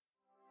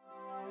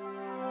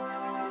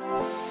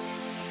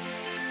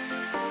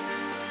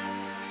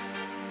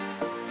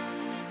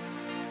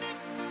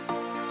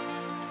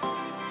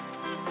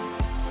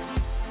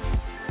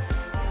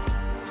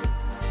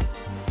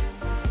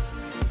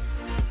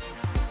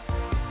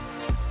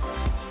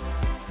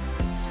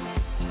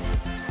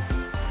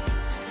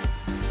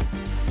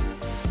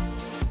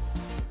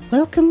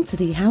Welcome to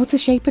the How to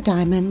Shape a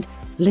Diamond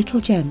Little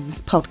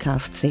Gems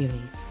podcast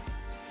series.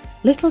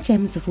 Little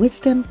gems of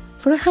wisdom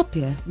for a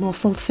happier, more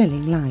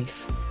fulfilling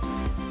life.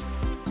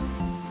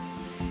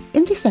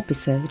 In this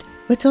episode,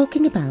 we're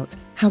talking about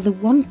how the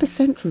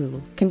 1%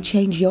 rule can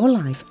change your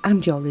life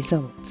and your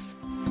results.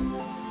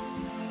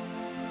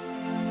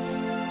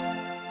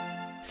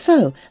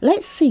 So,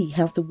 let's see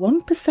how the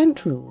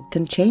 1% rule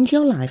can change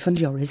your life and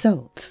your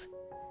results.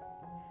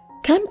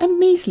 Can a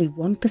measly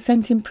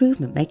 1%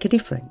 improvement make a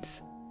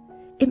difference?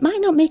 It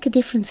might not make a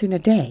difference in a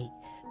day,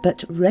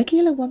 but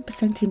regular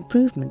 1%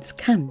 improvements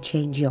can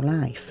change your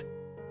life.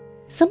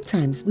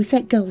 Sometimes we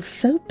set goals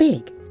so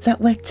big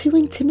that we're too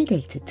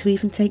intimidated to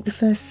even take the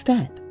first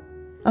step.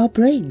 Our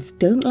brains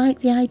don't like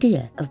the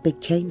idea of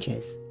big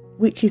changes,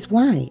 which is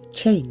why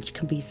change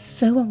can be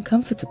so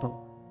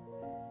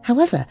uncomfortable.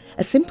 However,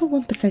 a simple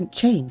 1%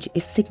 change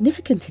is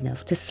significant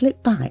enough to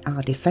slip by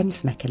our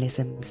defence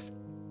mechanisms.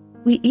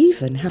 We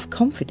even have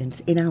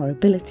confidence in our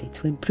ability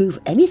to improve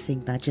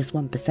anything by just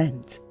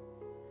 1%.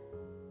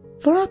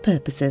 For our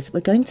purposes,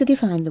 we're going to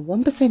define the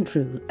 1%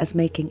 rule as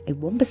making a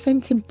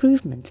 1%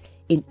 improvement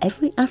in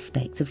every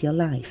aspect of your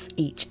life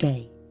each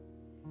day.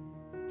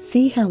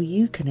 See how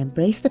you can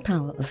embrace the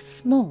power of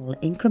small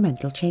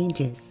incremental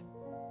changes.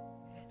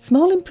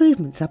 Small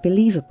improvements are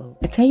believable,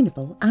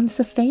 attainable and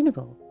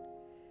sustainable.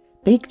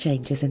 Big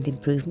changes and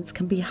improvements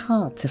can be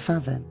hard to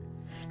fathom.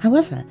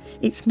 However,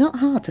 it's not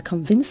hard to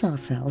convince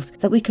ourselves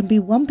that we can be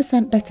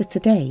 1% better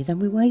today than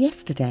we were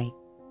yesterday.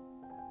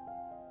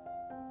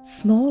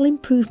 Small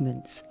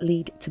improvements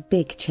lead to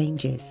big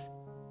changes.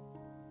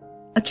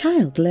 A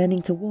child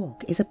learning to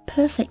walk is a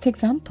perfect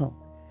example.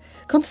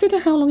 Consider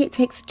how long it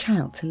takes a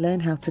child to learn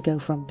how to go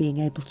from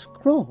being able to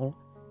crawl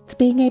to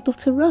being able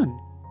to run.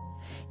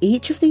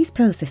 Each of these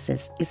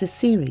processes is a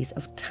series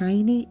of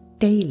tiny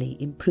daily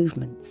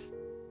improvements.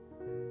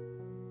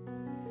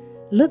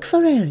 Look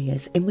for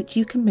areas in which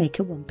you can make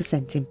a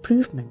 1%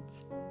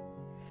 improvement.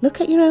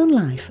 Look at your own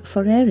life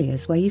for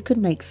areas where you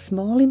can make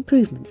small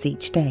improvements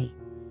each day.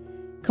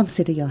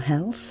 Consider your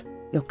health,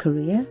 your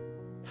career,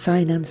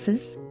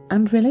 finances,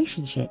 and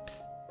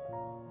relationships.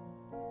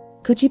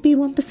 Could you be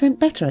 1%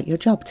 better at your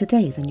job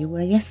today than you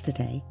were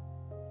yesterday?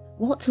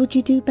 What would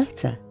you do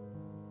better?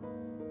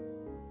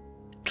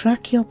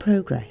 Track your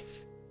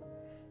progress.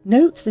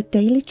 Note the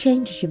daily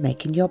changes you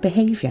make in your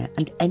behaviour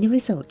and any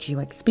results you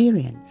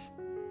experience.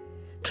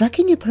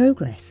 Tracking your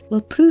progress will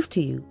prove to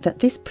you that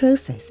this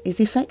process is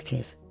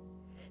effective.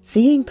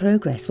 Seeing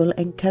progress will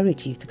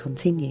encourage you to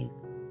continue.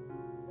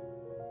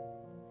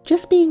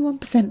 Just being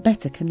 1%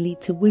 better can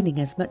lead to winning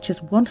as much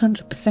as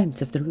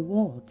 100% of the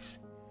rewards.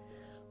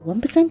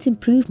 1%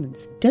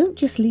 improvements don't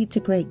just lead to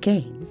great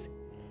gains.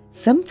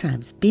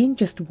 Sometimes being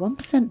just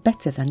 1%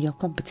 better than your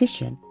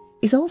competition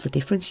is all the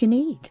difference you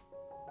need.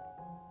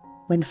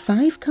 When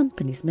 5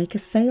 companies make a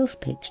sales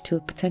pitch to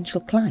a potential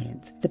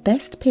client, the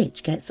best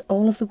pitch gets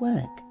all of the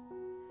work.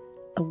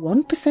 A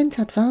 1%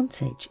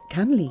 advantage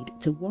can lead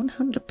to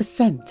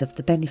 100% of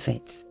the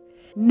benefits.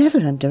 Never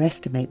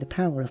underestimate the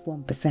power of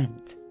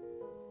 1%.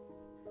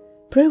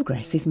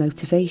 Progress is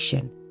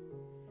motivation.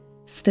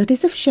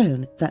 Studies have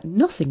shown that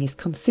nothing is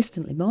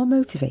consistently more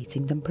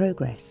motivating than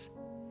progress.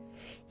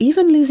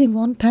 Even losing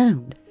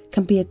 £1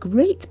 can be a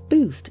great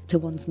boost to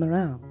one's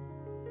morale.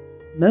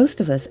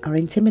 Most of us are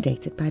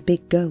intimidated by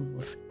big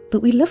goals,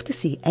 but we love to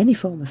see any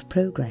form of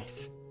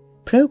progress.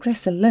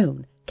 Progress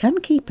alone can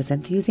keep us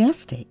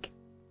enthusiastic.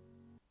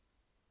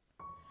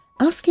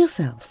 Ask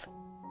yourself,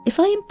 if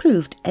I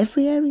improved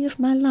every area of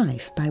my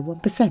life by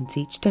 1%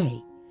 each day,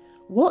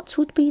 what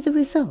would be the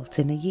result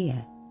in a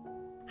year?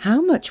 How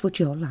much would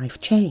your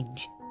life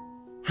change?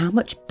 How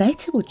much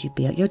better would you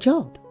be at your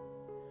job?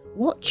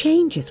 What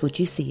changes would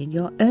you see in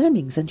your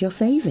earnings and your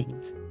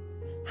savings?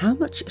 How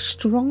much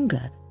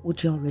stronger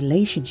would your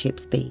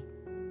relationships be?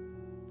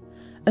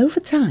 Over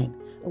time,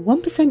 a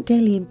 1%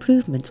 daily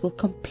improvement will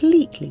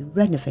completely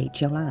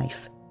renovate your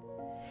life.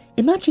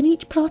 Imagine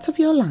each part of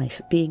your life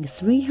being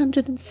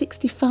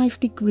 365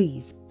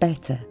 degrees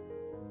better.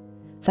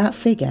 That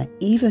figure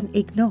even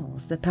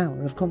ignores the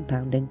power of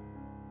compounding.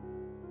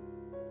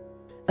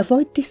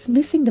 Avoid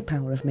dismissing the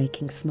power of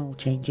making small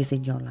changes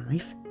in your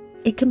life.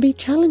 It can be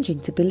challenging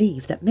to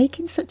believe that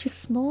making such a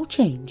small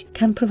change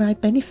can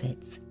provide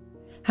benefits.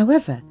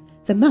 However,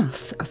 the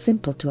maths are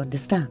simple to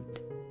understand.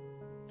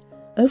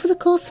 Over the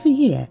course of a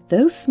year,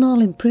 those small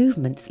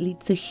improvements lead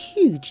to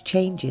huge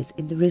changes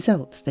in the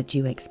results that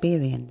you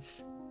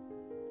experience.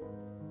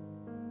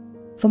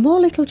 For more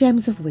little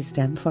gems of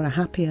wisdom for a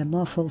happier,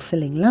 more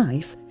fulfilling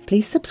life,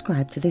 please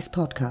subscribe to this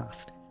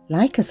podcast.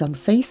 Like us on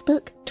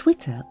Facebook,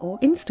 Twitter or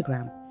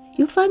Instagram.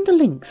 You'll find the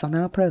links on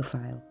our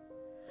profile.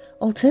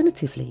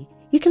 Alternatively,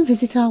 you can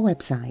visit our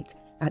website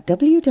at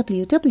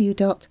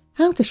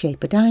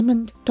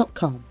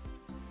www.howtoshapeadiamond.com.